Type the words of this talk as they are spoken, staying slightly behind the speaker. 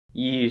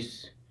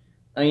Yes,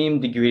 I am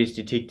the greatest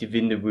detective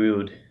in the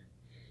world.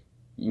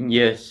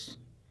 Yes,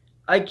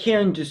 I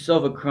can just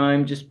solve a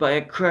crime just by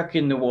a crack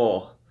in the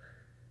wall.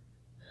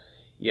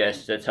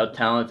 Yes, that's how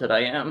talented I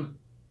am.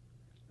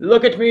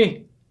 Look at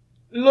me!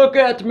 Look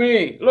at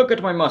me! Look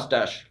at my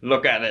mustache!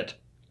 Look at it!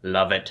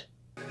 Love it.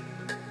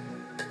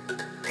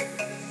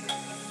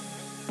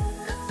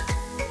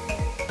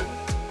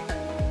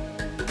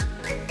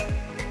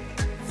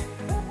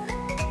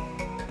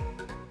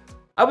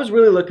 I was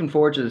really looking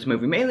forward to this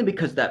movie, mainly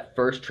because that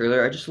first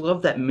trailer, I just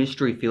love that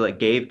mystery feel it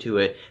gave to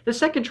it. The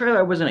second trailer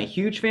I wasn't a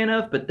huge fan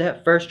of, but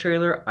that first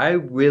trailer I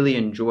really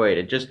enjoyed.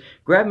 It just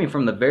grabbed me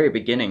from the very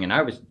beginning, and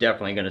I was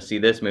definitely going to see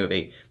this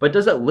movie. But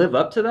does it live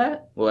up to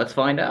that? Well, let's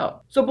find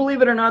out. So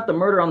believe it or not, the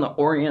murder on the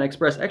Orient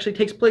Express actually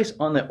takes place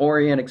on the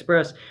Orient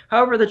Express.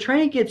 However, the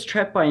train gets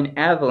trapped by an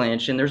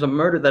avalanche, and there's a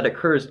murder that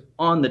occurs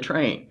on the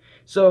train.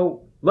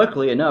 So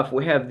luckily enough,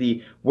 we have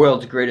the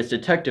world's greatest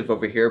detective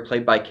over here,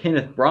 played by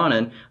Kenneth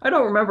Branagh. I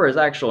don't remember his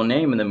actual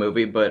name in the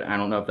movie, but I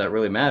don't know if that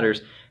really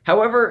matters.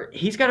 However,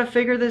 he's got to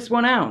figure this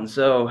one out, and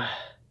so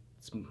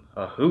it's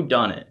a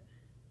whodunit.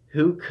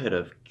 Who could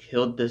have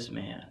killed this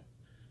man?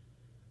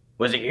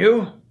 Was it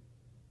you?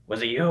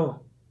 Was it you?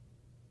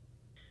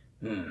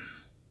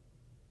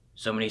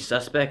 So many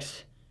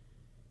suspects?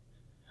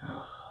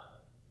 Oh,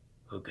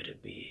 who could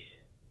it be?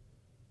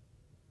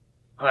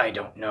 I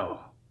don't know.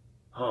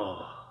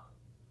 Oh,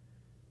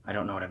 I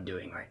don't know what I'm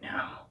doing right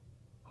now.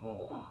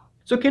 Oh.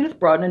 So Kenneth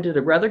Branagh did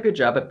a rather good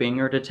job at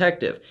being our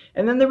detective.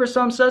 And then there were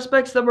some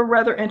suspects that were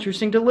rather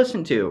interesting to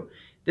listen to.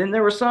 Then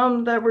there were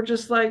some that were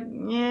just like,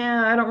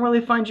 yeah, I don't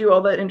really find you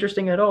all that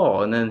interesting at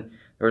all. And then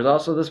there was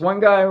also this one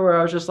guy where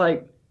I was just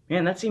like,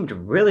 man, that seemed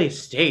really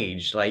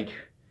staged. Like,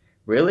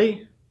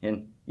 really?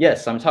 And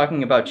yes, I'm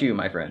talking about you,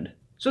 my friend.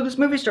 So this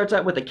movie starts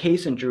out with a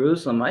case in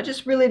Jerusalem. I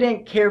just really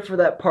didn't care for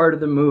that part of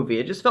the movie.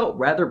 It just felt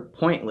rather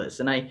pointless.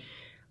 And I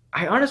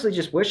honestly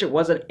just wish it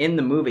wasn't in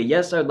the movie.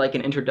 Yes, I'd like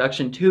an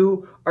introduction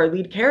to our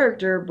lead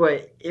character,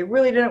 but it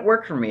really didn't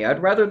work for me.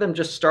 I'd rather them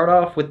just start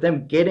off with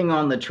them getting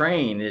on the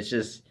train. It's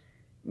just,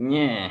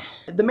 yeah.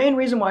 The main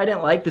reason why I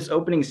didn't like this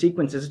opening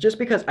sequence is just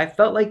because I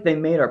felt like they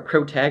made our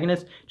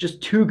protagonist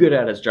just too good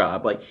at his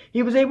job. Like,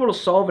 he was able to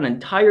solve an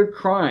entire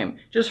crime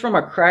just from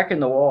a crack in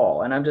the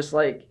wall, and I'm just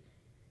like,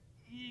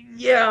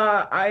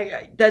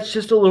 yeah, that's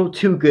just a little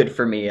too good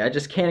for me. I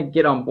just can't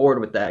get on board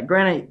with that.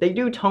 Granted, they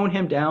do tone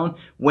him down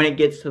when it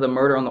gets to the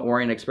murder on the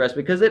Orient Express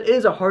because it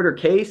is a harder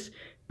case,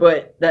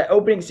 but that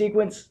opening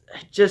sequence,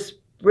 I just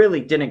really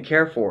didn't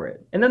care for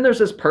it. And then there's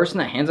this person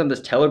that hands him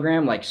this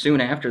telegram like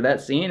soon after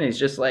that scene, and he's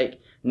just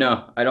like,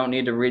 no, I don't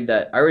need to read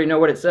that. I already know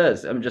what it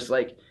says. I'm just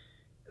like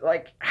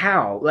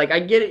how? Like, I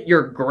get it,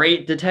 you're a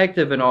great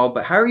detective and all,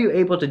 but how are you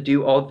able to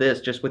do all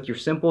this just with your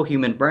simple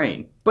human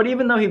brain? But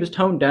even though he was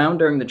toned down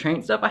during the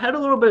train stuff, I had a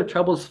little bit of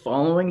troubles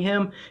following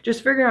him,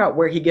 just figuring out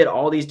where he get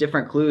all these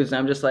different clues, and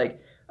I'm just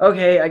like,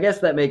 okay, I guess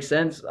that makes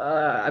sense.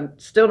 I'm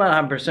still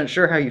not 100%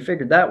 sure how you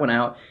figured that one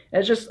out.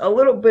 And it's just a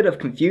little bit of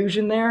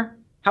confusion there.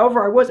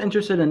 However, I was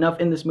interested enough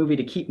in this movie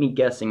to keep me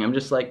guessing. I'm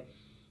just like,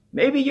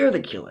 maybe you're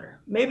the killer.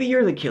 Maybe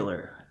you're the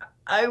killer.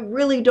 I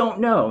really don't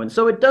know, and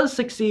so it does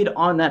succeed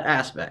on that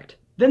aspect.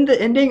 Then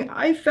the ending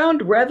I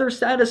found rather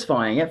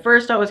satisfying. At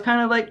first I was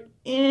kind of like,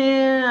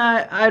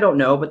 I don't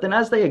know, but then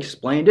as they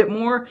explained it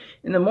more,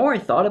 and the more I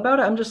thought about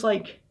it, I'm just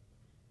like,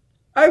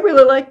 I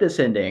really like this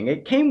ending.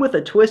 It came with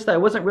a twist I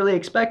wasn't really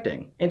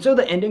expecting. And so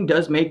the ending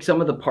does make some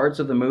of the parts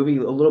of the movie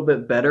a little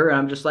bit better, and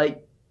I'm just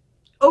like,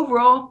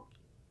 overall,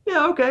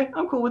 yeah, okay,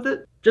 I'm cool with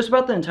it. Just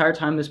about the entire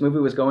time this movie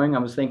was going, I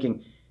was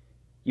thinking,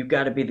 you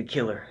gotta be the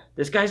killer.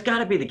 This guy's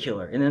gotta be the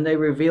killer. And then they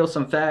reveal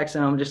some facts,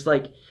 and I'm just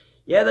like,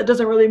 yeah, that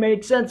doesn't really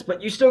make sense,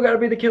 but you still gotta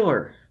be the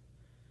killer.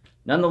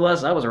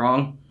 Nonetheless, I was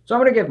wrong. So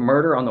I'm gonna give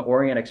Murder on the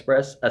Orient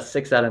Express a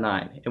 6 out of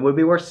 9. It would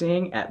be worth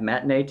seeing at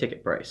matinee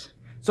ticket price.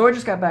 So I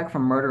just got back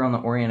from Murder on the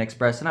Orient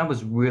Express, and I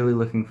was really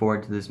looking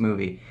forward to this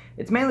movie.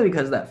 It's mainly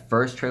because of that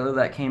first trailer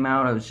that came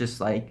out. I was just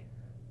like,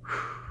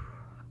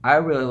 I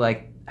really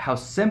like how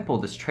simple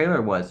this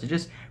trailer was. It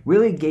just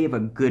really gave a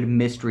good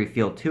mystery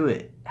feel to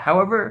it.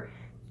 However,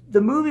 the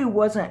movie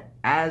wasn't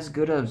as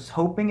good as I was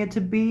hoping it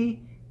to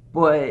be,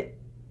 but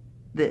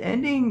the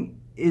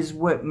ending is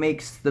what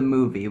makes the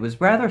movie. It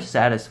was rather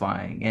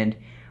satisfying, and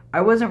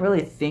I wasn't really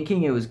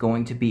thinking it was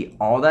going to be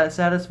all that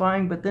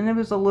satisfying, but then there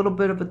was a little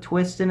bit of a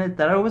twist in it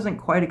that I wasn't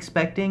quite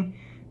expecting.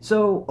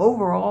 So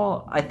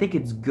overall, I think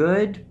it's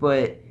good,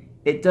 but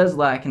it does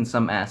lack in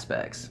some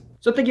aspects.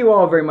 So thank you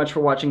all very much for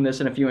watching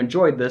this, and if you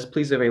enjoyed this,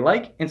 please leave a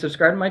like and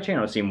subscribe to my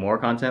channel to see more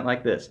content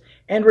like this.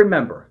 And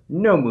remember,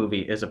 no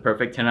movie is a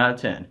perfect 10 out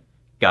of 10.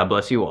 God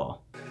bless you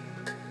all.